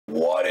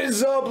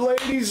is up,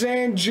 ladies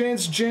and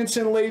gents,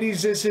 and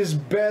ladies? This is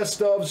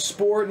Best of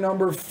Sport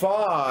number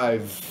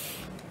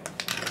 5.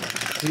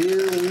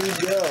 Here we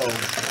go.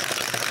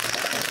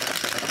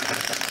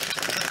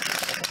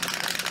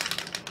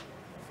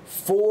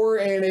 Four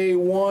and a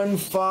 1,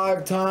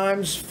 5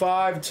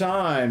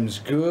 times.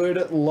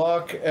 Good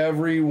luck,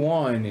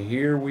 everyone.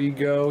 Here we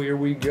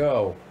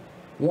go.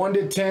 1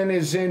 to 10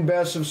 is in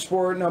Best of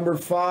Sport number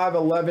 5.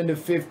 11 to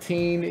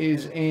 15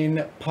 is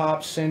in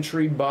Pop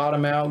Century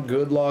bottom out.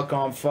 Good luck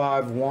on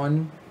 5.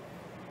 1,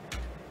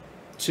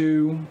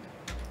 2,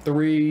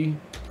 3,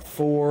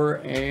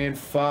 4, and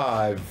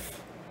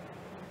 5.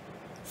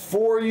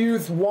 4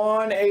 Youth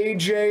Juan,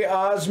 AJ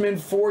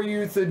Osmond. 4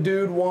 Youth the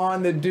Dude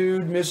Juan, the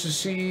Dude, Mrs.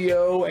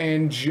 CEO,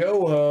 and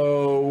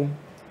Joho.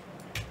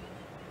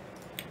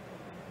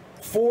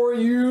 4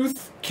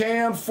 Youth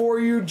Cam, 4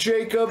 Youth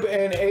Jacob,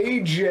 and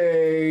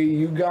AJ.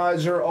 You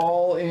guys are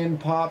all in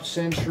Pop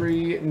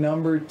Century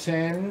number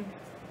 10.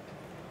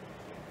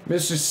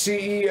 Mrs.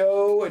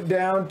 CEO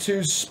down to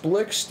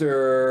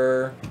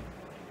Splickster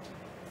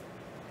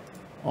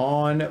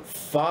on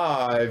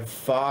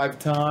 5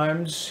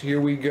 times. Here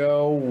we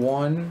go.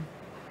 1,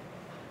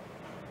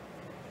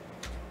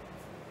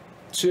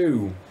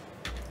 2,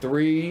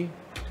 3,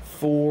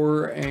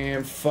 4,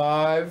 and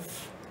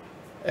 5.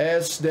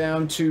 S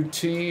down to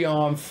T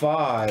on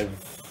 5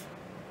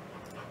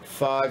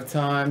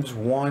 times.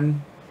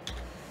 1,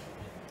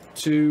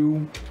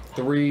 2,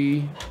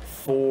 3,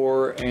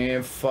 4,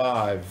 and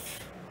 5.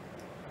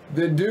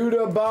 The Dude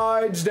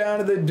Abides down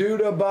to the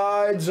Dude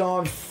Abides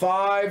on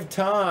 5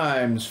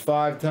 times.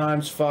 5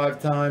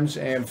 times,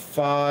 and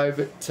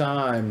 5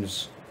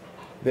 times.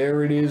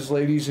 There it is,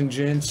 ladies and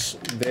gents.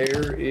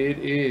 There it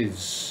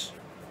is.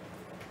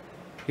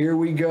 Here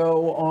we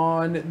go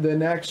on the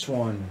next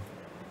one.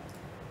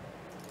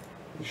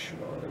 This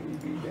should already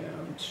be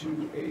down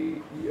to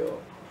 8.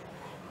 Yup.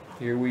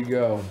 Here we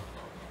go.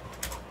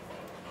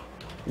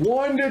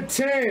 1 to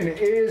 10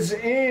 is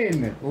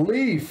in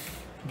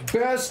Leaf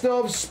Best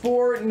of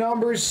Sport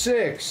number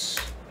 6.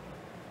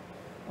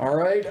 All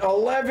right.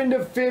 11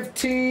 to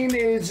 15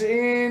 is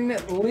in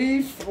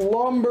Leaf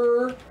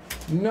Lumber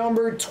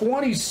number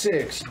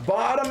 26.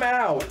 Bottom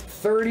out.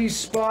 30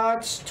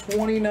 spots,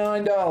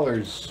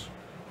 $29.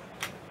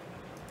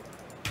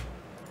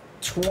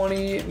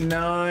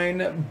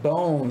 29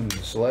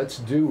 bones. Let's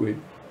do it.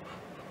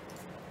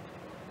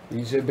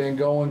 These have been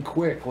going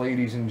quick,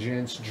 ladies and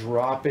gents.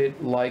 Drop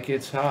it like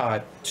it's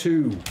hot.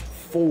 2,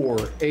 4,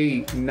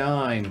 8,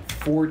 9,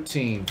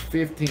 14,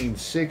 15,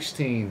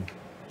 16,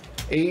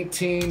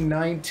 18,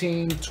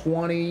 19,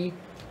 20,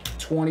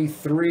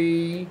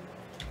 23,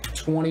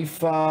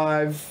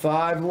 25.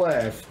 5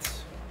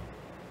 left.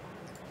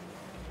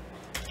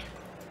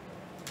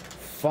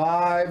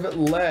 5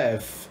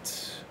 left.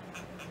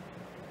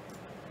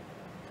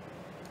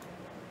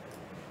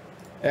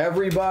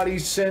 Everybody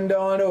send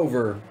on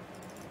over.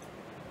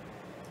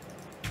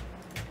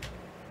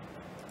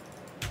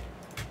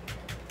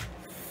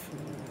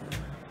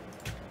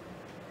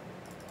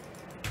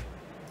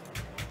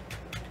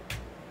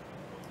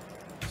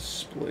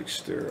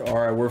 Splickster.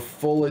 All right, we're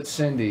full at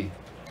Cindy.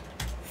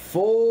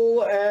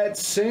 Full at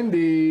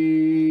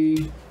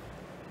Cindy.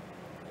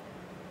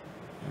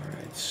 All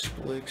right,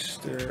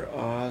 Splickster,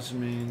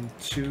 Osmond,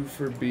 2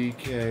 for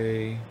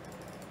BK,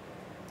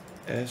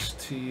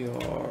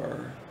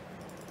 STR,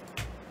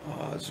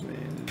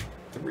 Osmond,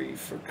 3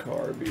 for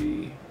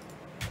Carby,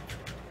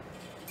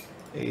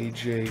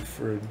 AJ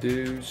for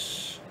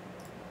Deuce,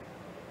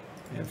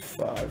 and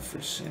 5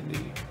 for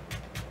Cindy.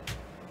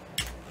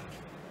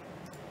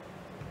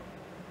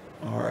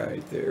 All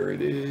right, there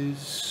it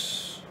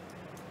is.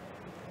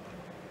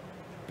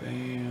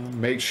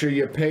 Bam. Make sure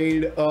you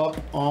paid up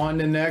on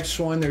the next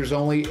one. There's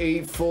only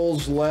 8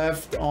 fulls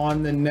left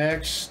on the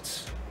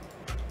next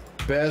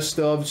Best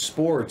of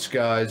Sports,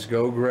 guys.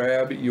 Go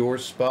grab your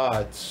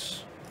spots.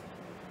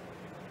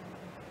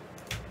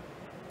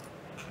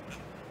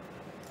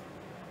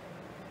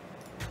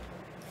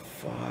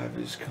 5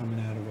 is coming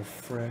out of a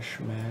fresh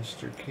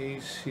master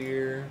case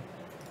here.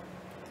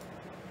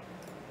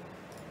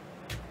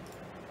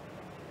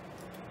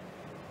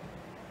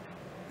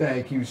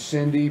 Thank you,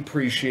 Cindy.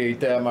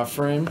 Appreciate that, my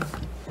friend.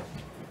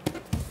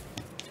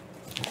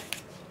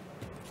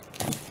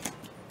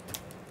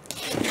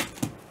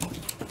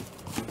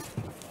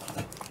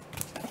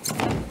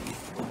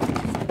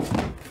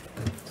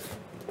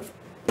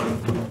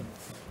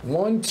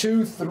 One,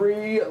 2,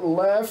 3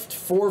 left.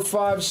 4,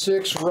 5,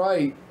 6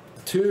 right.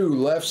 2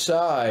 left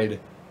side.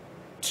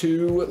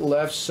 2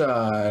 left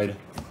side.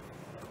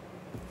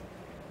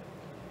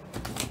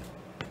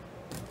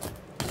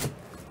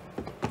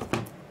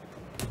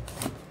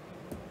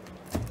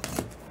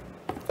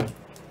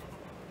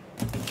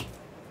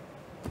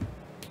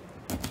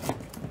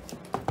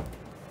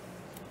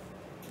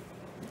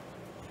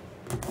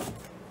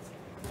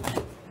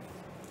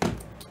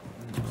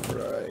 All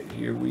right,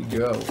 here we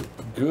go.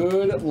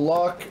 Good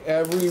luck,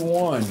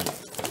 everyone.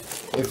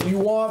 If you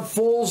want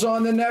fulls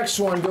on the next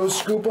one, go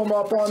scoop them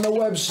up on the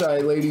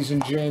website, ladies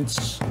and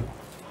gents.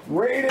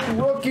 Rated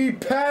rookie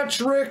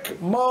Patrick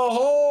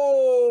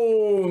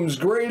Mahomes.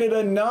 Graded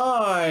a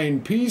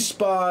 9.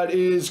 P-spot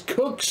is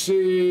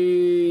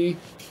Cooksey.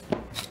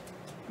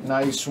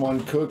 Nice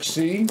one,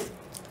 Cooksey.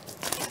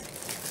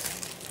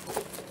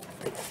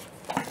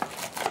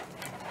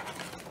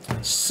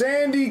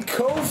 Sandy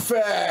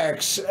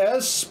Koufax,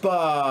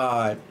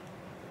 S-spot.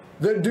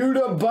 The dude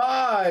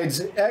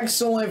abides,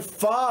 excellent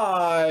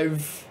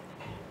 5.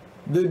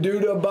 The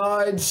dude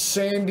abides,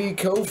 Sandy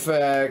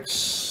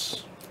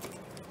Koufax.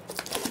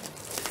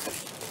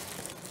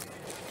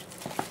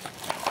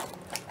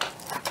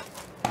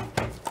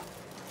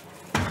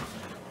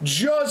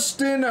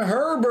 Justin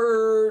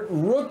Herbert,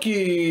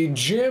 rookie,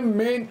 Jim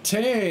Mint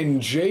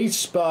 10.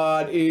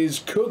 J-spot is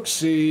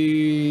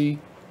Cooksey.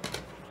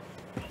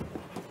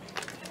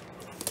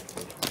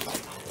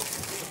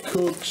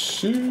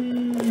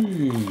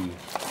 Cooksey.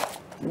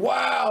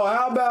 Wow,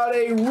 how about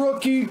a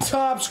rookie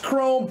Topps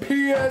Chrome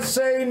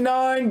PSA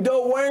 9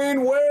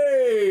 Dwayne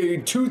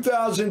Wade.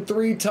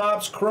 2003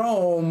 Topps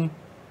Chrome.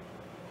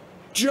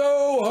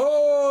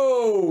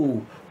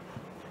 Joe-Ho.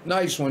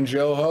 Nice one,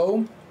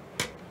 Joe-Ho.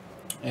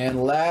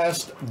 And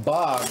last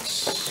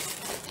box.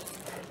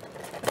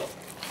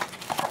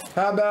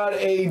 How about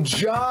a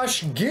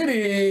Josh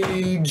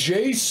Giddey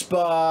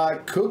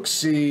J-Spot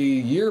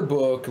Cooksey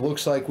yearbook?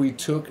 Looks like we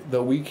took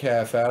the weak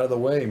half out of the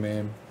way,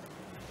 man.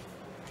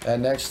 That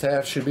next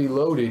half should be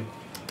loaded.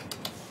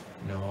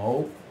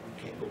 No,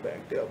 can't go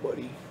back there,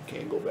 buddy.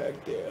 Can't go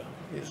back there.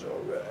 It's all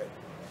right.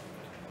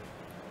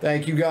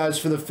 Thank you guys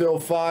for the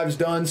fill. 5's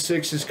done.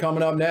 6 is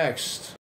coming up next.